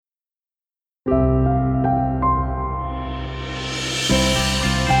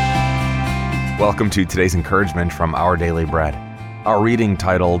Welcome to today's encouragement from Our Daily Bread. Our reading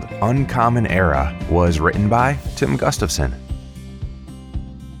titled Uncommon Era was written by Tim Gustafson.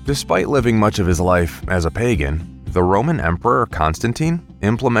 Despite living much of his life as a pagan, the Roman Emperor Constantine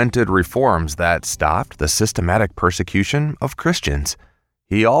implemented reforms that stopped the systematic persecution of Christians.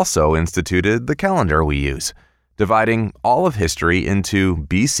 He also instituted the calendar we use, dividing all of history into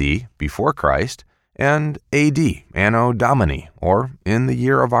BC, before Christ, and AD, Anno Domini, or in the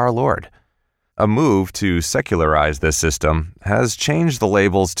year of our Lord. A move to secularize this system has changed the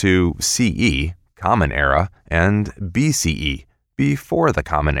labels to CE, Common Era, and BCE, before the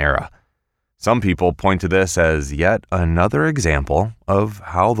Common Era. Some people point to this as yet another example of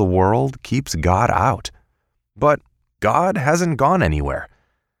how the world keeps God out. But God hasn't gone anywhere.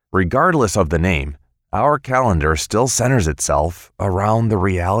 Regardless of the name, our calendar still centers itself around the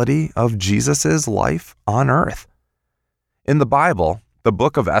reality of Jesus' life on earth. In the Bible, the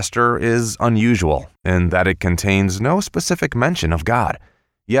book of Esther is unusual in that it contains no specific mention of God.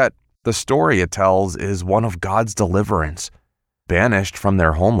 Yet, the story it tells is one of God's deliverance. Banished from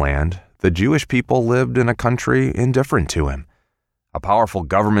their homeland, the Jewish people lived in a country indifferent to him. A powerful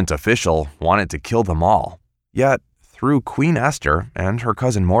government official wanted to kill them all. Yet, through Queen Esther and her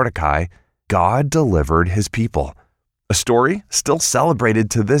cousin Mordecai, God delivered his people. A story still celebrated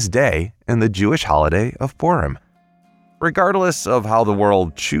to this day in the Jewish holiday of Purim. Regardless of how the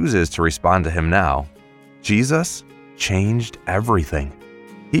world chooses to respond to him now, Jesus changed everything.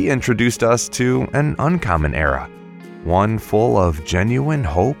 He introduced us to an uncommon era, one full of genuine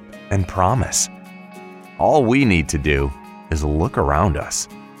hope and promise. All we need to do is look around us.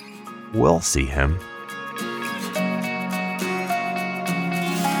 We'll see him.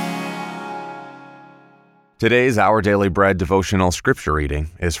 Today's Our Daily Bread devotional scripture reading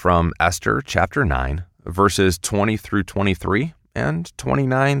is from Esther chapter 9, verses 20 through 23 and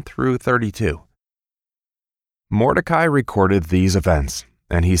 29 through 32. Mordecai recorded these events,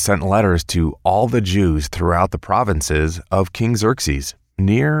 and he sent letters to all the Jews throughout the provinces of King Xerxes,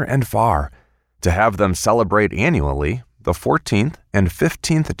 near and far, to have them celebrate annually the 14th and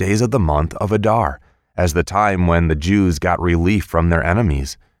 15th days of the month of Adar, as the time when the Jews got relief from their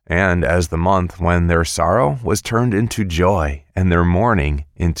enemies, and as the month when their sorrow was turned into joy and their mourning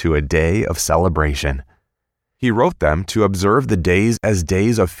into a day of celebration. He wrote them to observe the days as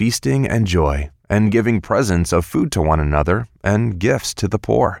days of feasting and joy, and giving presents of food to one another and gifts to the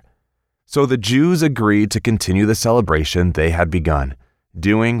poor. So the Jews agreed to continue the celebration they had begun,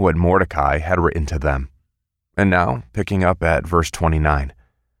 doing what Mordecai had written to them. And now, picking up at verse 29.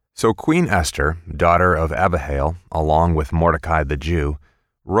 So Queen Esther, daughter of Abihail, along with Mordecai the Jew,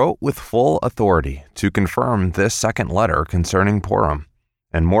 wrote with full authority to confirm this second letter concerning Purim.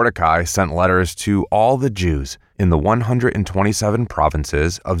 And Mordecai sent letters to all the Jews in the 127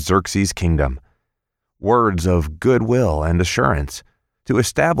 provinces of Xerxes' kingdom, words of goodwill and assurance to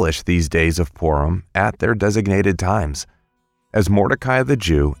establish these days of Purim at their designated times, as Mordecai the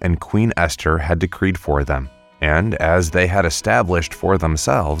Jew and Queen Esther had decreed for them, and as they had established for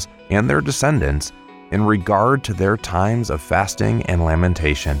themselves and their descendants in regard to their times of fasting and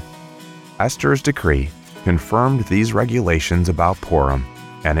lamentation. Esther's decree confirmed these regulations about Purim,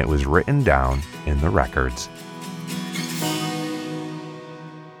 and it was written down in the records.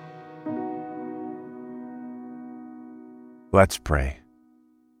 Let's pray.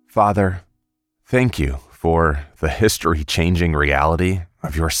 Father, thank you for the history-changing reality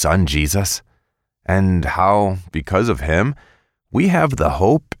of your Son Jesus, and how, because of him, we have the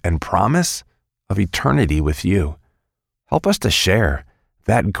hope and promise of eternity with you. Help us to share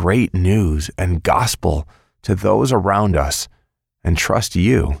that great news and gospel to those around us and trust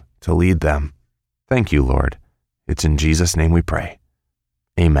you to lead them. Thank you, Lord. It's in Jesus' name we pray.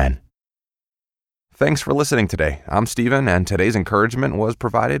 Amen. Thanks for listening today. I'm Stephen, and today's encouragement was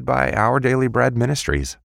provided by Our Daily Bread Ministries.